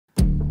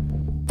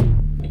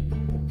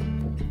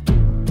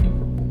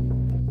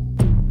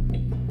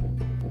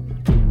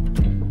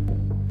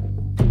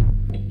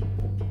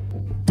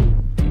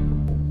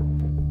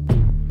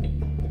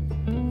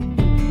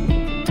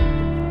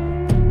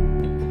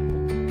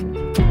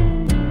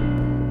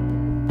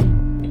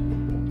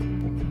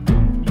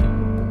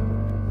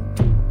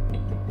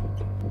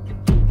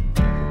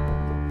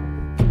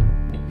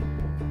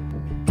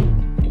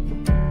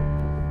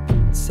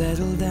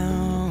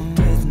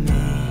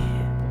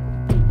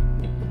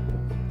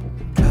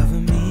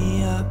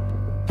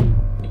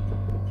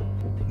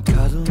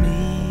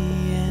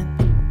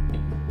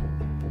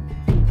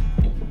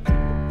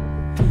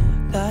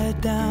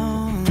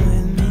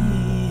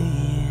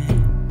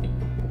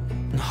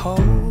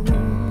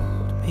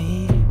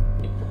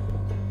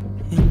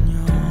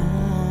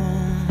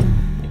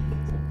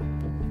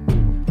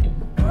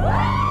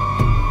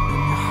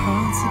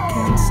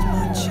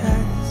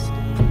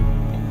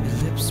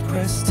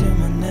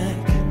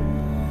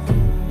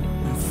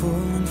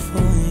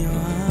for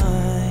your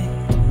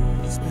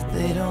eyes, but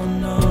they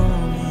don't know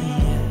me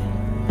yet.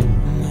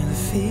 And with a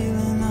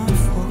feeling I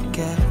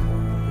forget,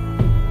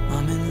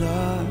 I'm in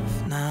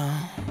love now.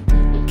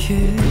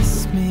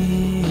 Kiss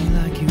me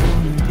like you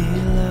wanna be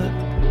loved.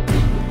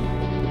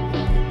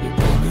 You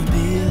wanna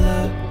be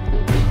loved.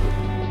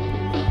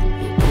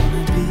 You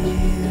wanna be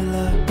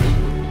loved.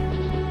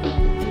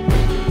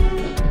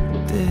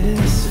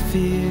 This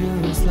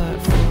feels like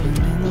falling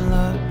in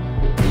love.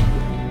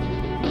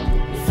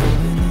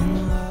 Falling in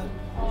love.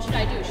 What should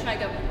I do? Should I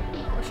go?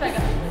 Where should I go?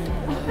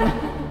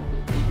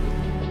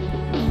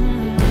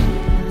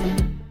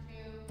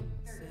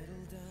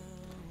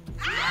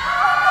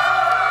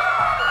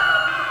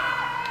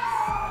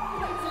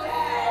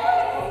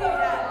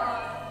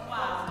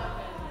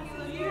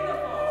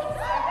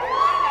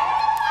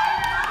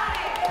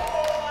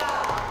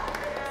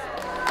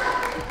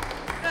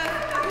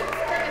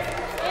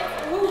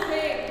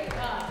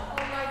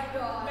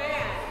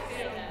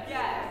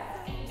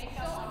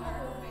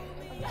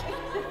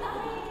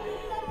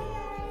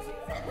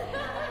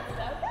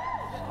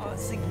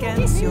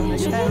 Against your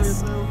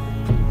chest,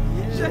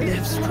 your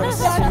lips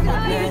pressed to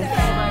my neck.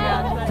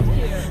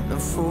 I'm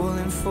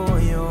falling for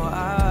your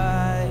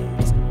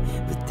eyes,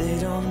 but they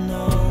don't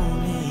know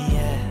me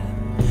yet.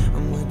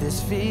 And with this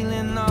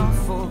feeling I'll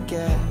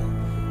forget,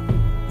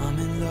 I'm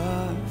in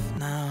love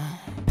now.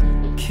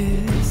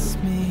 Kiss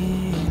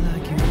me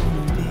like you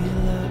wanna be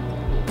loved.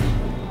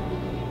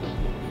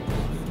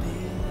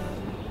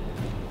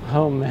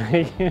 Oh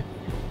Megan,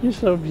 you're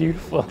so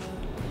beautiful.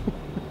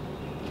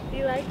 Do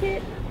you like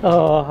it?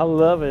 Oh, I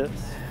love it.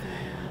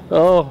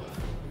 Oh,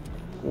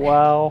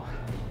 wow.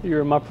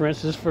 You're my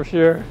princess for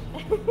sure.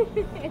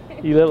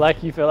 You look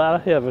like you fell out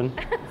of heaven.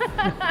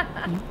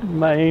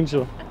 My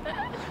angel.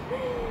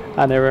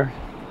 I never,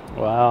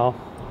 wow.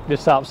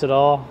 This tops it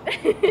all.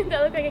 Does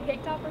that look like a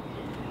cake topper?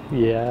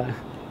 Yeah.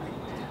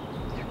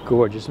 You're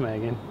gorgeous,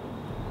 Megan.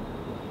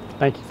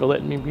 Thank you for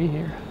letting me be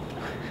here.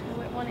 I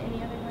wouldn't want it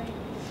any other way.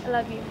 I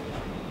love you.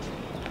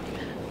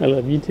 I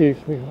love you too,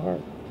 sweetheart.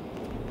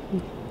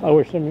 I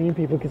wish so many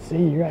people could see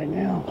you right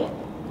now.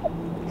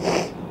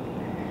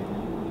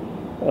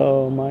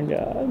 Oh my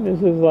God,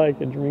 this is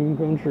like a dream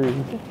come true.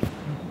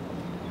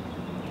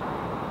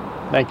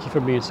 Thank you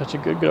for being such a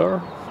good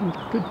girl,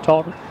 good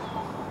daughter.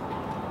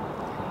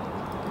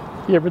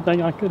 You're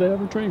everything I could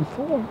ever dream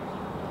for.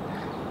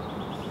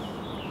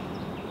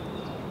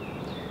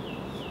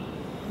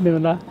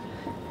 Then I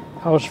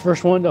was the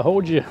first one to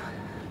hold you.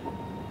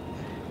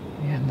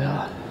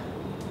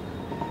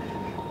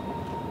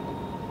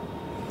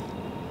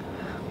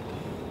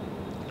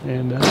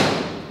 And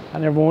I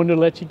never wanted to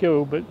let you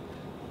go, but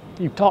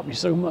you've taught me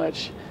so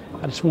much.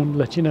 I just wanted to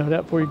let you know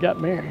that before you got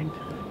married,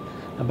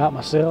 about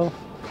myself,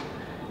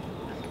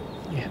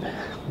 and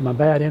my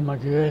bad and my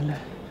good,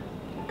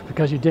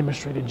 because you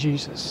demonstrated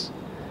Jesus.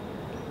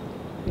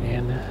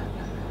 And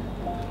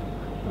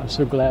I'm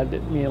so glad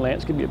that me and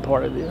Lance could be a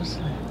part of this.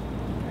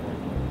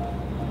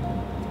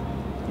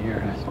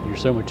 You're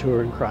so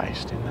mature in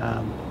Christ,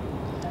 and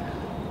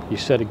you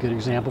set a good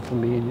example for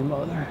me and your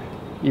mother.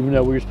 Even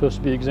though we were supposed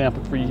to be an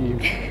example for you.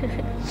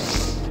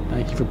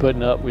 Thank you for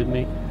putting up with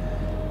me.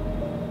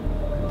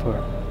 I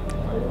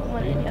wouldn't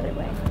want it any other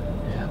way.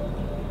 Yeah.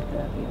 I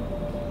love you.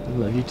 I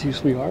love you too,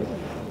 sweetheart.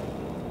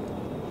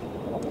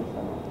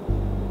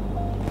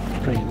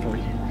 Praying for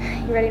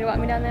you. You ready to walk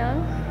me down the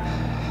aisle?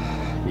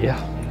 Yeah.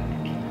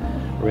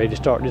 Ready to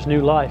start this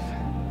new life.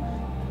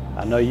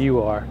 I know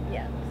you are.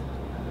 Yeah.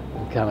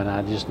 I'm coming.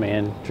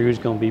 Man, Drew's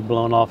gonna be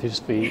blown off his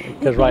feet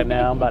because right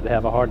now I'm about to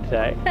have a heart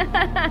attack.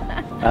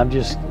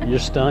 You're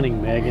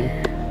stunning,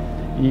 Megan.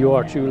 You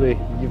are truly,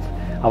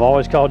 I've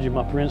always called you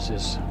my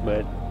princess,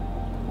 but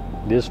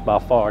this by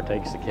far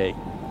takes the cake.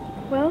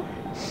 Well,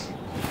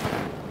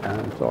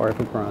 I'm sorry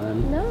for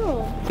crying.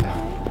 no.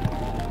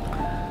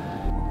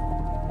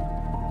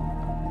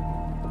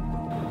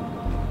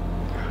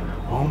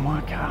 Oh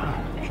my God.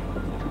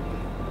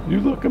 You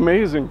look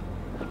amazing.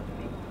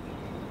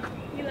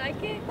 You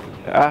like it?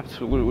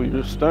 Absolutely,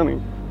 you're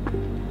stunning.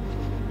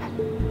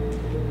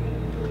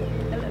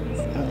 I love you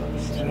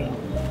so much.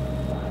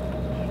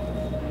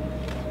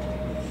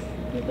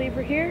 You believe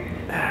we're here?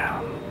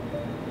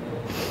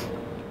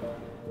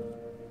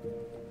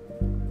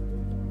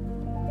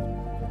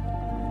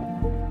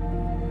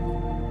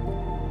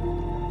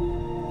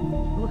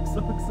 You look so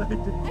excited.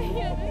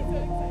 Yeah, I'm so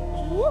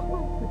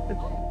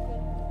excited.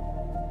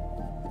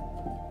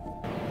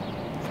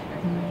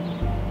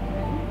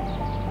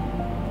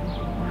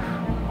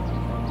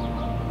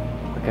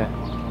 Okay.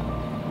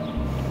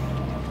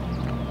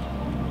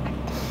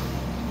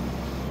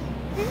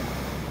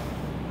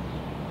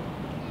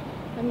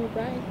 I'm your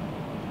bride.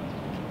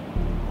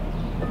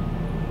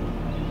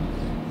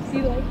 Do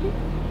you like it?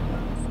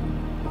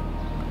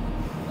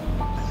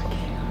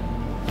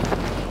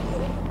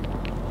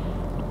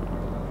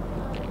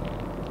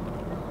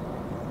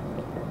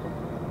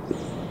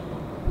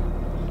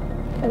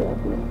 I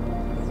love you.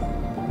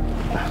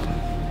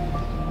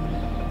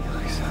 You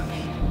look so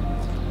beautiful.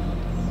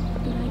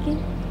 You like it?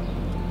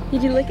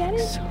 Did you look at it?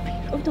 So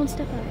beautiful. don't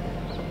step up.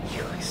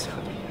 You look so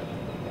cute.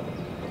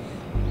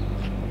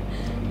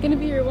 Gonna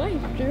be your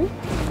wife, Drew.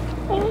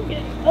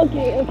 Okay.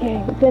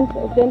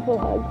 Gentle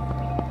hug.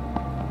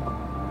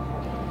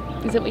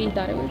 Is that what you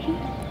thought it would be?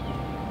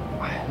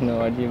 I have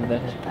no idea, but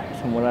that is better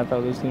than what I thought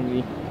it was going to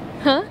be.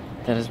 Huh?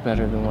 That is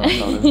better than what I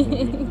thought it was going to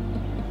be. You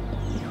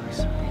look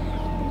so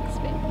beautiful. Thanks,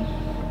 baby.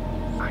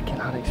 I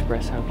cannot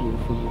express how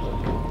beautiful you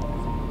look.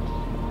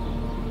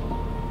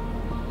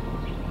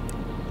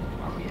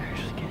 Are we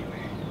actually getting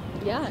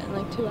married? Yeah, in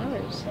like 2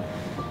 hours.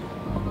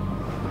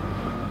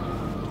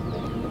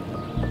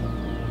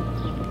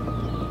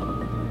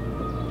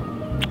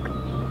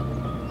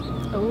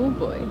 Oh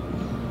boy.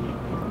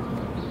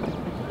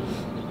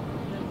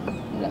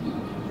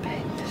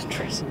 Babe, this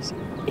dress is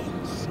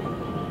insane.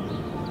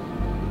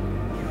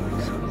 You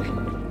look so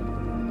cute.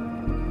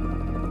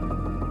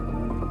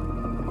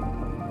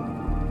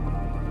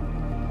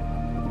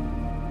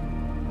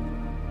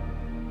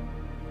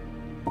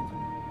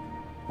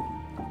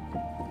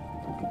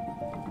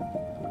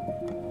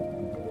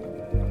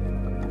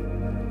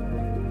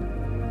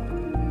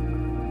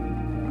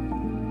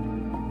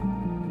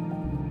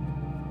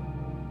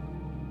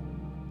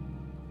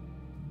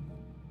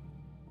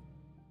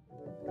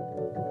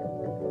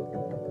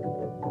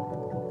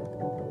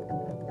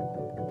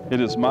 It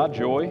is my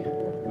joy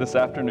this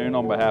afternoon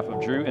on behalf of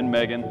Drew and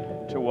Megan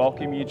to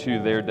welcome you to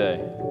their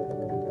day.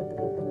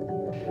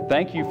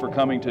 Thank you for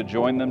coming to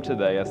join them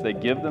today as they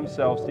give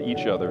themselves to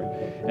each other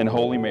in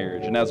holy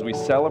marriage and as we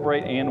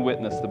celebrate and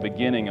witness the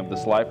beginning of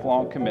this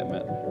lifelong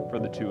commitment for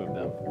the two of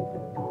them.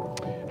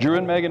 Drew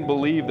and Megan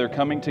believe they're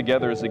coming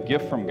together as a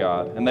gift from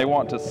God, and they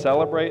want to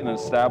celebrate and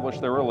establish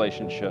their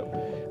relationship,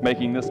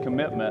 making this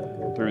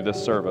commitment through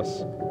this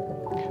service.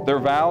 Their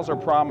vows are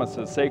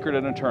promises, sacred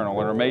and eternal,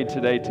 and are made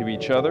today to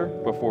each other,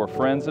 before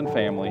friends and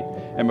family,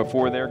 and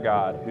before their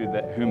God,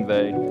 whom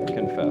they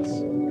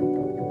confess.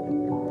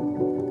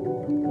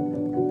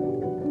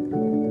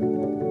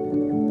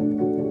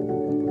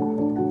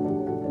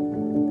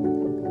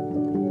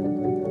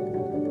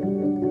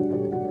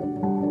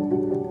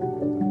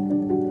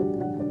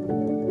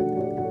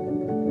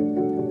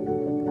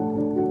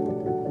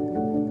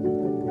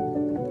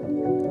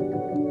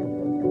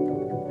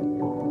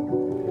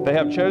 They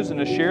have chosen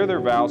to share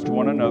their vows to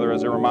one another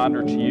as a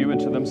reminder to you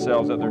and to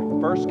themselves that their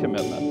first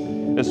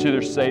commitment is to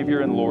their Savior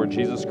and Lord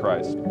Jesus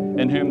Christ,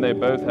 in whom they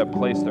both have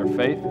placed their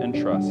faith and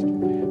trust.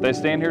 They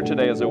stand here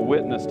today as a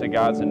witness to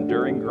God's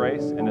enduring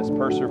grace and His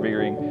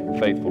persevering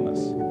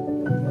faithfulness.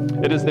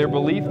 It is their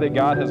belief that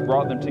God has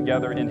brought them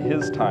together in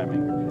His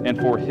timing and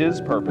for His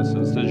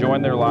purposes to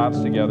join their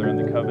lives together in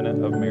the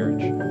covenant of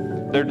marriage.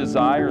 Their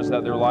desire is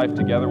that their life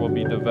together will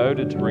be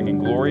devoted to bringing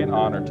glory and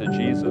honor to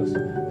Jesus,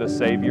 the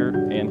Savior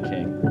and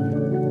King.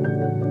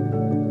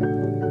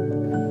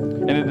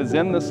 And it is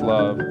in this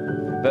love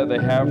that they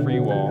have for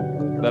you all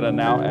that I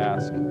now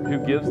ask, who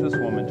gives this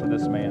woman to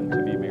this man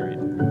to be married?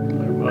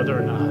 Her mother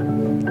and I.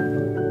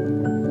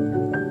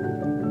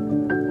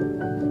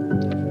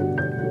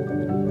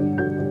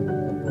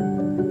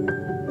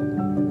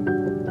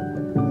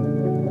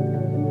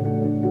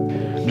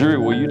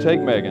 Drew, will you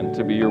take Megan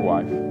to be your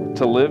wife,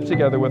 to live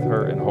together with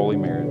her in holy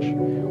marriage?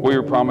 Will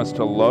you promise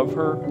to love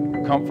her,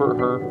 comfort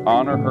her,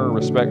 honor her,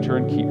 respect her,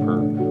 and keep her?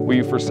 Will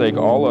you forsake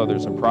all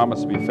others and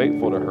promise to be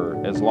faithful to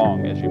her as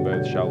long as you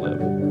both shall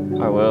live?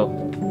 I will.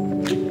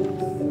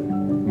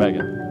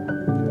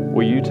 Megan,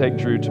 will you take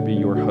Drew to be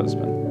your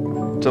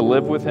husband, to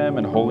live with him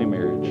in holy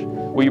marriage?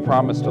 Will you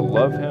promise to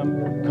love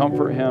him,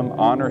 comfort him,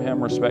 honor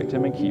him, respect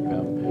him, and keep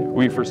him?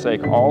 Will you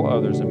forsake all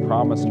others and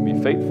promise to be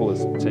faithful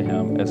to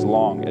him as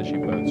long as you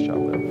both shall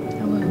live?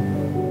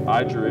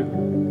 I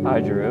will.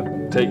 I,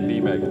 Drew, take thee,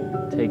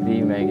 Megan, Take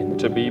thee, Megan,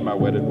 to be my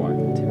wedded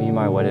wife, to be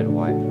my wedded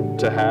wife,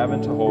 to have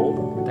and to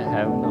hold, to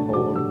have and to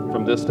hold,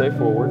 from this day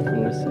forward,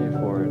 from this day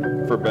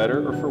forward, for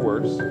better or for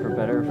worse, for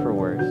better or for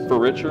worse, for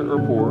richer or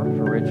poorer,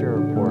 for richer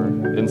or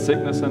poorer, in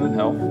sickness and in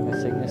health, in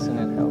sickness and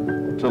in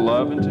health, to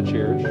love and to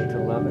cherish, to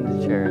love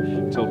and to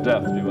cherish, till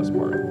death do us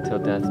part. till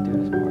death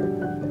do us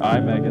part. I,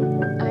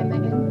 Megan, I,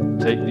 Megan,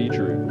 take thee,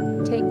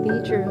 Drew, take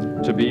thee,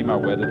 Drew, to be my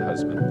wedded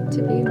husband,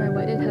 to be my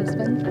wedded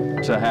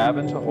husband, to have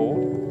and to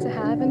hold, to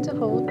have and to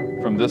hold,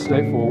 from this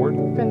day forward,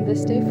 from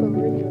this day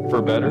forward,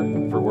 for better,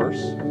 for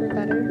worse, for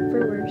better,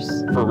 for worse,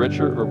 for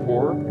richer or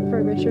poorer,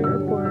 for richer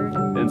or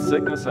poorer, in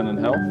sickness and in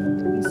health,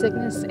 in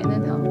sickness and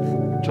in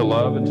health, to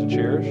love and to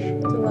cherish,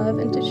 to love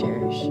and to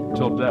cherish,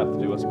 till death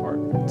do us part.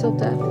 till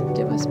death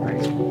do us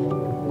part.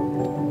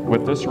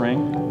 With this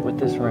ring, With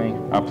this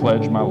ring, I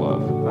pledge my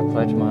love, I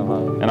pledge my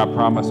love, and I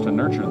promise to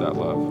nurture that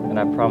love and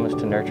I promise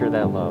to nurture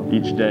that love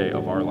each day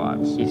of our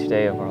lives. each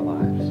day of our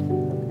lives.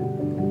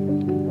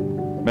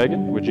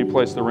 Megan, would you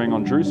place the ring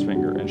on Drew's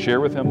finger and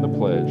share with him the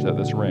pledge that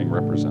this ring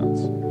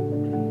represents?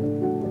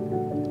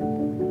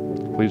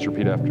 Please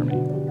repeat after me.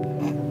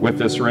 With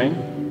this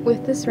ring,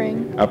 With this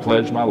ring, I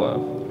pledge my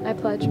love, I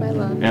pledge my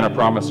love, and I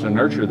promise to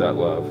nurture that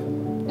love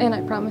and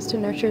I promise to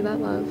nurture that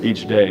love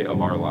each day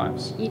of our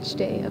lives. each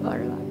day of our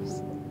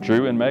lives.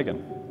 Drew and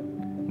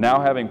Megan, now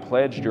having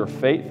pledged your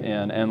faith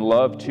in and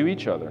love to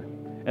each other,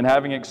 And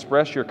having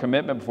expressed your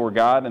commitment before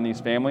God and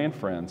these family and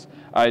friends,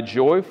 I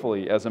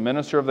joyfully, as a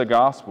minister of the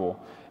gospel,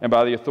 and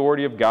by the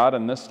authority of God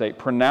in this state,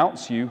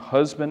 pronounce you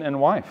husband and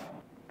wife.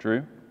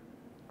 Drew,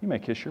 you may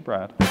kiss your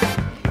bride.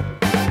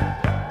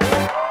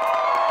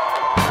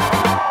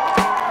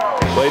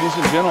 Ladies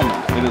and gentlemen,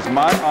 it is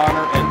my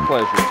honor and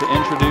pleasure to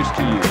introduce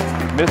to you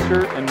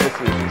Mr. and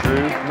Mrs.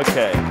 Drew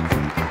McKay.